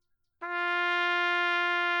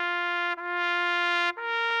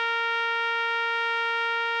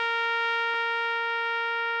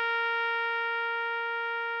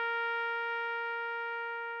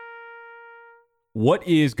What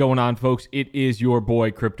is going on, folks? It is your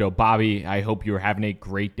boy, Crypto Bobby. I hope you're having a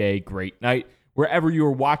great day, great night, wherever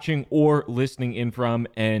you're watching or listening in from.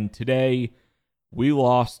 And today, we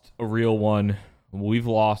lost a real one. We've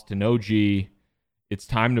lost an OG. It's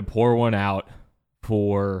time to pour one out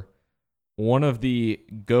for one of the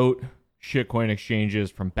GOAT shitcoin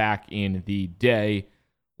exchanges from back in the day.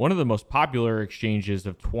 One of the most popular exchanges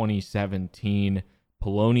of 2017,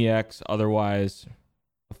 Poloniex, otherwise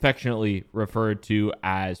affectionately referred to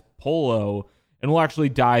as Polo. And we'll actually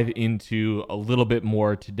dive into a little bit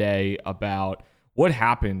more today about what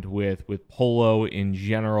happened with Polo in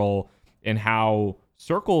general and how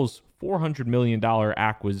Circle's $400 million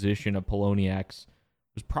acquisition of Poloniex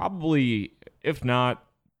was probably, if not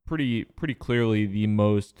pretty clearly, the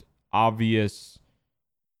most obvious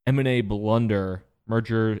M&A blunder,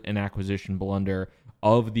 merger and acquisition blunder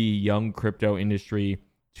of the young crypto industry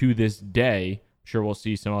to this day. Sure, we'll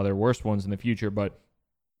see some other worse ones in the future, but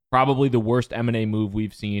probably the worst M&A move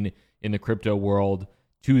we've seen in the crypto world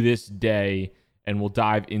to this day. And we'll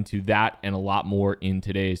dive into that and a lot more in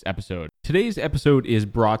today's episode. Today's episode is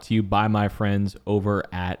brought to you by my friends over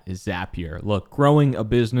at Zapier. Look, growing a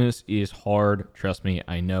business is hard. Trust me,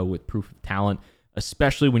 I know, with Proof of Talent,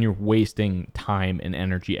 especially when you're wasting time and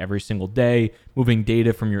energy every single day, moving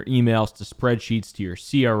data from your emails to spreadsheets to your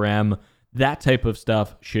CRM. That type of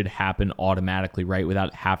stuff should happen automatically, right?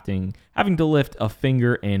 Without having to lift a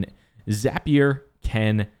finger, and Zapier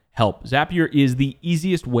can help. Zapier is the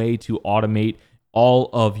easiest way to automate all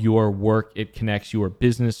of your work. It connects your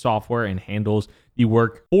business software and handles the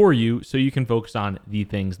work for you so you can focus on the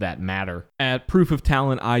things that matter. At Proof of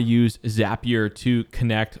Talent, I use Zapier to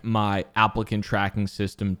connect my applicant tracking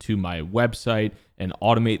system to my website and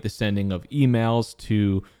automate the sending of emails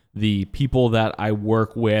to the people that I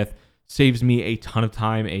work with. Saves me a ton of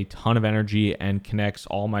time, a ton of energy, and connects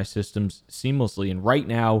all my systems seamlessly. And right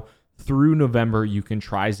now, through November, you can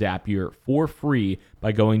try Zapier for free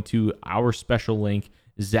by going to our special link,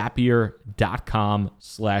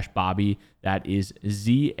 zapier.com/Bobby. That is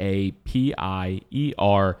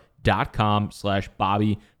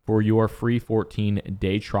zapier.com/Bobby for your free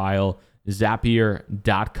 14-day trial,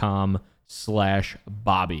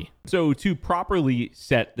 zapier.com/Bobby. So to properly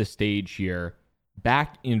set the stage here,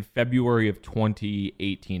 back in February of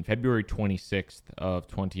 2018, February 26th of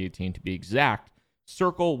 2018 to be exact,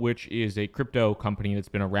 Circle, which is a crypto company that's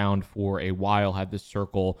been around for a while, had the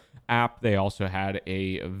Circle app. They also had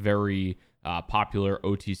a very popular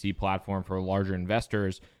OTC platform for larger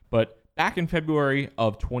investors. But back in February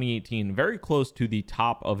of 2018, very close to the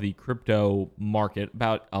top of the crypto market,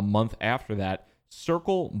 about a month after that,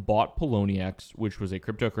 Circle bought Poloniex, which was a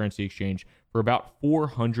cryptocurrency exchange, for about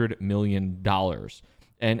 $400 million.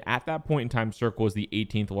 And at that point in time, Circle was the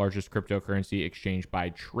 18th largest cryptocurrency exchange by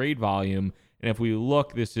trade volume. And if we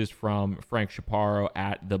look, this is from Frank Chaparro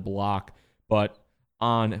at The Block. But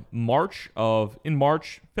on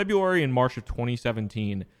February and March of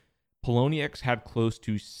 2017, Poloniex had close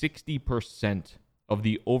to 60% of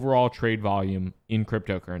the overall trade volume in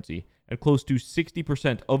cryptocurrency and close to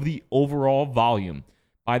 60% of the overall volume.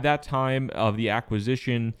 By that time of the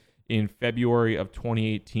acquisition in February of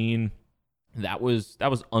 2018, that was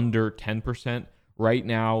under 10%. Right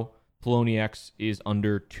now, Poloniex is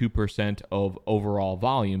under 2% of overall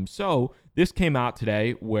volume. So this came out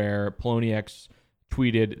today where Poloniex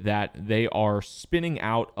tweeted that they are spinning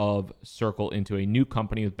out of Circle into a new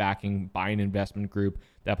company with backing by an investment group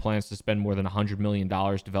that plans to spend more than $100 million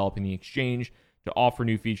developing the exchange to offer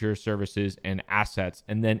new features, services, and assets.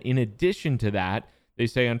 And then in addition to that, they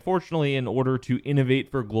say, unfortunately, in order to innovate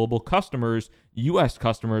for global customers, U.S.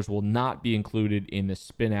 customers will not be included in the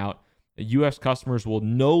spin-out. U.S. customers will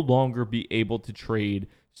no longer be able to trade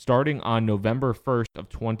starting on November 1st of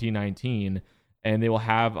 2019, and they will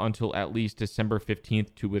have until at least December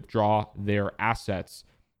 15th to withdraw their assets.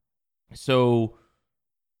 So,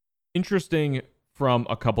 interesting from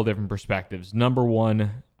a couple different perspectives. Number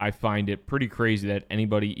one, I find it pretty crazy that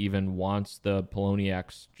anybody even wants the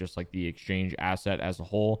Poloniex, just like the exchange asset as a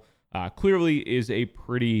whole. Clearly is a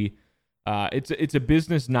pretty, it's a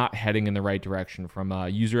business not heading in the right direction from a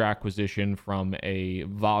user acquisition, from a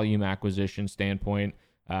volume acquisition standpoint.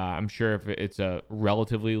 I'm sure if it's a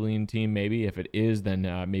relatively lean team, maybe if it is, then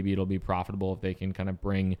maybe it'll be profitable if they can kind of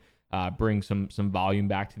bring some volume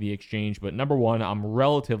back to the exchange. But number one, I'm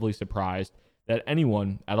relatively surprised that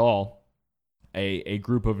anyone at all, a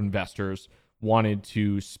group of investors, wanted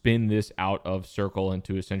to spin this out of Circle and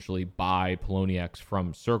to essentially buy Poloniex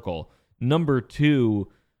from Circle. Number two,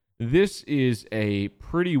 this is a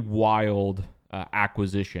pretty wild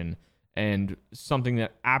acquisition. and something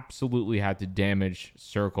that absolutely had to damage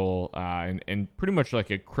Circle and pretty much like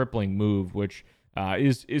a crippling move, which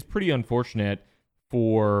is pretty unfortunate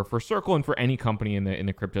for Circle and for any company in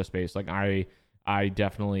the crypto space. Like I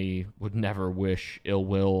definitely would never wish ill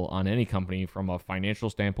will on any company from a financial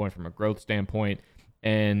standpoint, from a growth standpoint.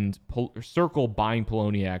 And Circle buying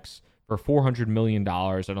Poloniex for $400 million.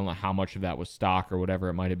 I don't know how much of that was stock or whatever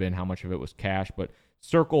it might have been, how much of it was cash, but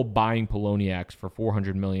Circle buying Poloniex for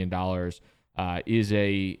 $400 million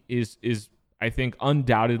is I think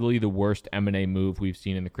undoubtedly the worst M&A move we've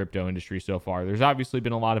seen in the crypto industry so far. There's obviously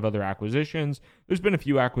been a lot of other acquisitions. There's been a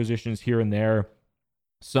few acquisitions here and there,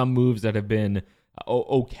 some moves that have been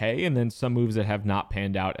okay, and then some moves that have not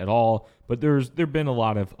panned out at all. But there've been a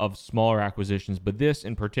lot of smaller acquisitions, but this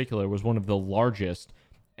in particular was one of the largest.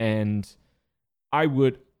 And I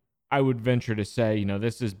would venture to say,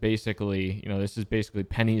 this is basically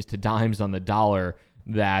pennies to dimes on the dollar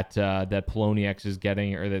that Poloniex is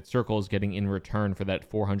getting, or that Circle is getting in return for that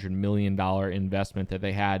 $400 million investment that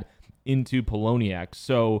they had into Poloniex.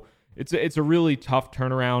 So it's a really tough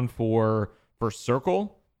turnaround for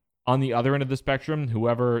Circle. On the other end of the spectrum,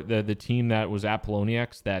 whoever the team that was at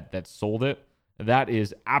Poloniex that sold it, that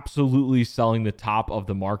is absolutely selling the top of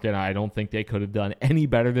the market. I don't think they could have done any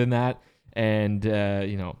better than that. And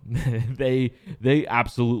they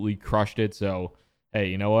absolutely crushed it. So hey,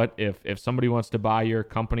 you know what? If somebody wants to buy your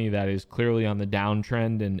company that is clearly on the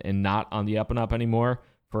downtrend and not on the up and up anymore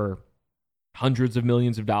for hundreds of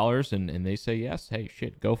millions of dollars, and they say yes, hey,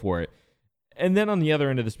 shit, go for it. And then on the other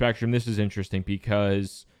end of the spectrum, this is interesting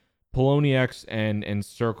because Poloniex and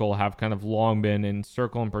Circle have kind of long been, in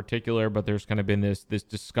Circle in particular, but there's kind of been this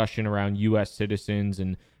discussion around U.S. citizens,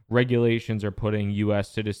 and regulations are putting U.S.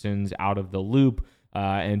 citizens out of the loop.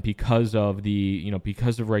 And because of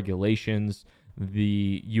regulations,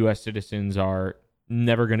 the U.S. citizens are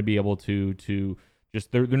never going to be able to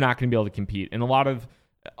just they're not going to be able to compete. And a lot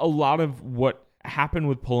of what happened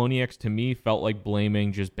with Poloniex to me felt like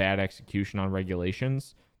blaming just bad execution on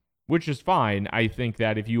regulations, which is fine. I think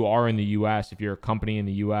that if you are in the U.S., if you're a company in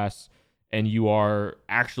the U.S., and you are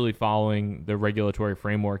actually following the regulatory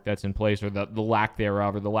framework that's in place, or the lack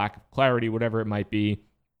thereof, or the lack of clarity, whatever it might be,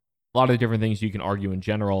 a lot of different things you can argue in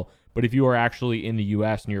general. But if you are actually in the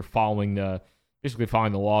U.S. and you're basically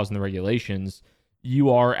following the laws and the regulations,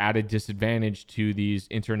 you are at a disadvantage to these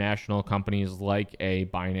international companies like a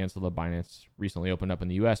Binance, although Binance recently opened up in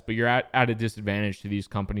the U.S., but you're at a disadvantage to these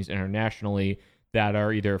companies internationally that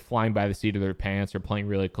are either flying by the seat of their pants or playing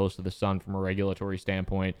really close to the sun from a regulatory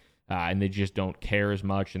standpoint, and they just don't care as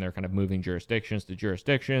much, and they're kind of moving jurisdictions to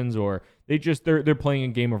jurisdictions, or they're playing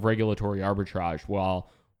a game of regulatory arbitrage,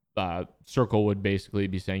 while Circle would basically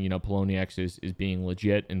be saying, Poloniex is being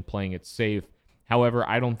legit and playing it safe. However,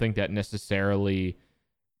 I don't think that necessarily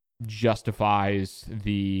justifies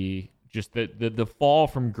the fall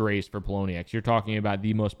from grace for Poloniex. You're talking about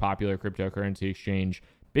the most popular cryptocurrency exchange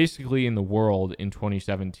basically in the world in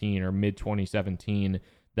 2017 or mid 2017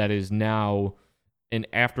 that is now an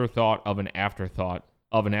afterthought of an afterthought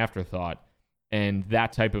of an afterthought. And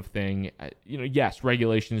that type of thing, yes,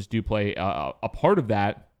 regulations do play a part of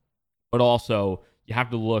that, but also you have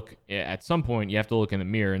to look at some point, you have to look in the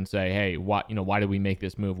mirror and say, hey, why did we make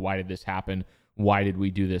this move? Why did this happen? Why did we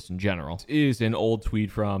do this in general? This is an old tweet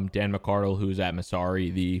from Dan McArdle, who's at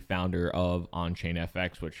Messari, the founder of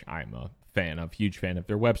OnChainFX, which I'm a fan of, huge fan of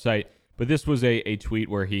their website. But this was a tweet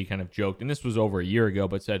where he kind of joked, and this was over a year ago,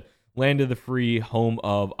 but said, land of the free, home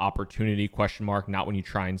of opportunity, ? Not when you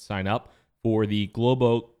try and sign up for the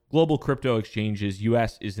global crypto exchanges.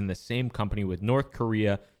 US is in the same company with North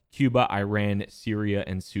Korea, Cuba, Iran, Syria,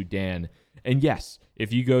 and Sudan. And yes,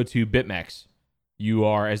 if you go to BitMEX, you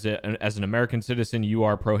are, as an American citizen, you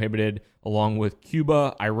are prohibited, along with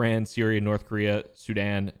Cuba, Iran, Syria, North Korea,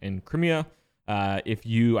 Sudan, and Crimea. I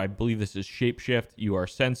believe this is Shapeshift, you are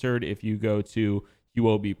censored. If you go to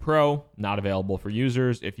UOB Pro, not available for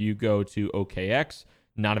users. If you go to OKX,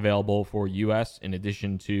 not available for US, in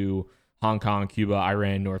addition to Hong Kong, Cuba,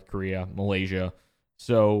 Iran, North Korea, Malaysia.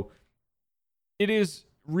 So it is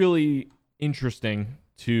really interesting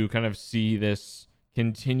to kind of see this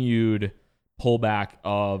continued pullback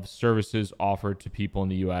of services offered to people in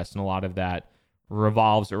the US, and a lot of that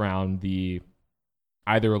revolves around the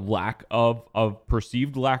either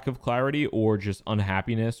perceived lack of clarity or just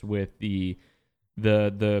unhappiness with the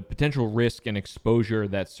potential risk and exposure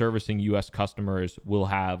that servicing U.S. customers will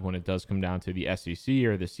have when it does come down to the SEC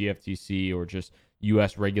or the CFTC or just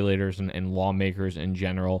U.S. regulators and lawmakers in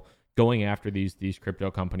general going after these crypto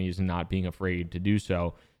companies and not being afraid to do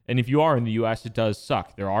so. And if you are in the U.S., it does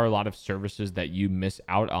suck. There are a lot of services that you miss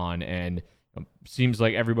out on, and seems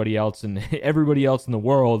like everybody else in the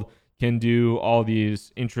world can do all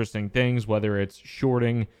these interesting things, whether it's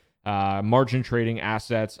shorting, margin trading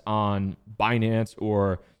assets on Binance,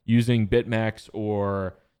 or using BitMEX,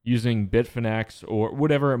 or using Bitfinex, or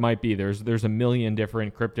whatever it might be. There's a million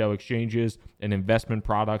different crypto exchanges and investment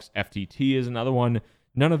products. FTT is another one.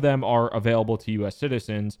 None of them are available to U.S.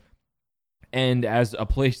 citizens. And as a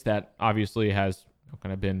place that obviously has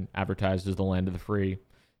kind of been advertised as the land of the free,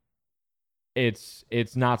 it's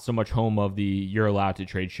not so much home of the you're allowed to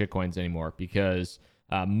trade shitcoins anymore, because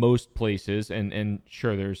most places, and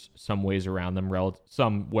sure, there's some ways around them.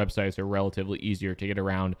 Some websites are relatively easier to get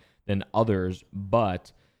around than others,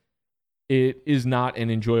 but it is not an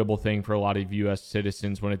enjoyable thing for a lot of U.S.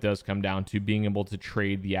 citizens when it does come down to being able to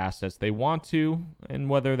trade the assets they want to. And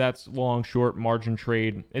whether that's long, short, margin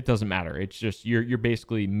trade, it doesn't matter. It's just you're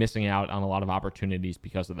basically missing out on a lot of opportunities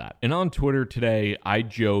because of that. And on Twitter today, I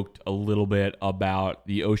joked a little bit about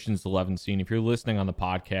the Ocean's 11 scene. If you're listening on the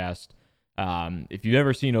podcast, if you've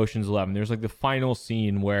ever seen Ocean's 11, there's like the final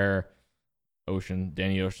scene where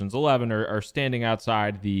Danny Ocean's 11 are standing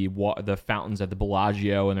outside the fountains at the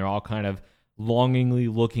Bellagio, and they're all kind of longingly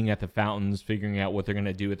looking at the fountains, figuring out what they're going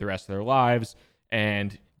to do with the rest of their lives,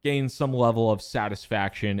 and gain some level of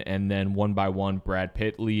satisfaction. And then one by one, Brad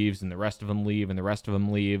Pitt leaves, and the rest of them leave, and the rest of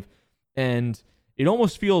them leave. And it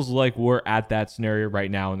almost feels like we're at that scenario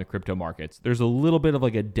right now in the crypto markets. There's a little bit of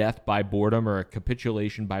like a death by boredom, or a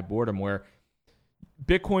capitulation by boredom, where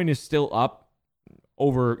Bitcoin is still up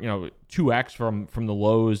over 2x from the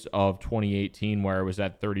lows of 2018, where it was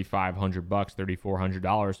at $3,500,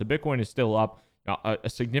 $3,400. So Bitcoin is still up a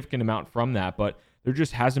significant amount from that, but there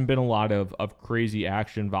just hasn't been a lot of crazy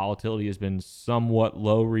action. Volatility has been somewhat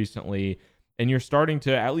low recently, and you're starting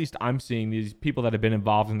to, at least I'm seeing these people that have been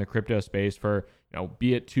involved in the crypto space for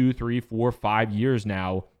be it 2, 3, 4, 5 years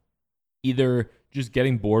now, either just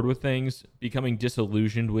getting bored with things, becoming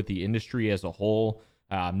disillusioned with the industry as a whole,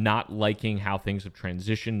 not liking how things have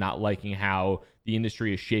transitioned, not liking how the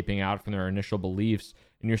industry is shaping out from their initial beliefs.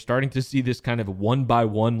 And you're starting to see this kind of one by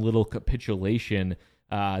one little capitulation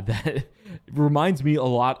that reminds me a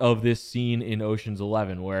lot of this scene in Ocean's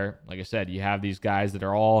 11, where, like I said, you have these guys that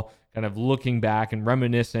are all kind of looking back and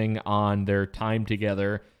reminiscing on their time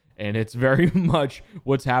together. And it's very much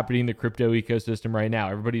what's happening in the crypto ecosystem right now.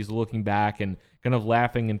 Everybody's looking back and kind of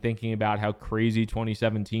laughing and thinking about how crazy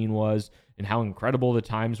 2017 was, and how incredible the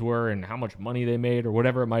times were, and how much money they made, or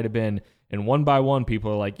whatever it might have been. And one by one,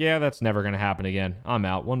 people are like, yeah, that's never going to happen again. I'm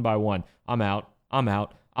out. One by one, I'm out.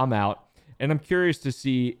 And I'm curious to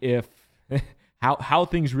see if how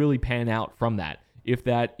things really pan out from that. If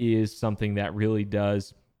that is something that really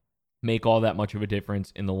does make all that much of a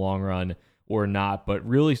difference in the long run or not. But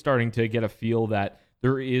really starting to get a feel that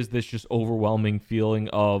there is this just overwhelming feeling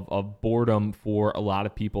of boredom for a lot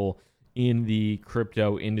of people in the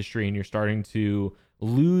crypto industry, and you're starting to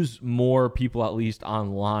lose more people, at least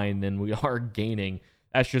online, than we are gaining.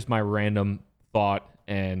 That's just my random thought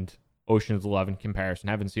and Ocean's 11 comparison.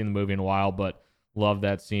 Haven't seen the movie in a while, but love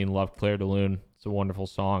that scene. Love Claire de Lune. It's a wonderful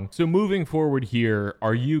song. So moving forward here,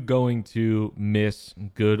 are you going to miss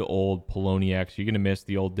good old Poloniex? You're going to miss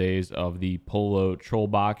the old days of the Polo troll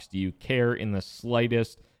box? Do you care in the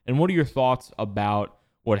slightest? And what are your thoughts about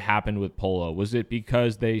what happened with Polo? Was it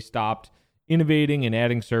because they stopped innovating and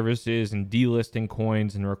adding services and delisting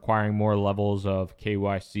coins and requiring more levels of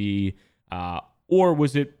KYC? Or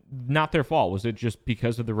was it not their fault? Was it just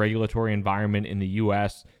because of the regulatory environment in the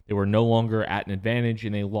U.S.? They were no longer at an advantage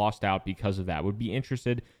and they lost out because of that. Would be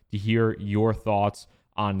interested to hear your thoughts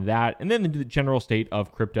on that, and then the general state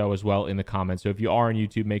of crypto as well in the comments. So if you are on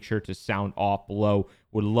YouTube, make sure to sound off below.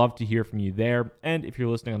 Would love to hear from you there. And if you're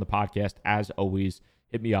listening on the podcast, as always,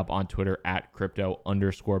 hit me up on Twitter at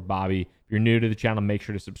crypto_Bobby. If you're new to the channel, make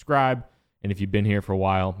sure to subscribe. And if you've been here for a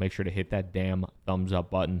while, make sure to hit that damn thumbs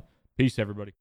up button. Peace, everybody.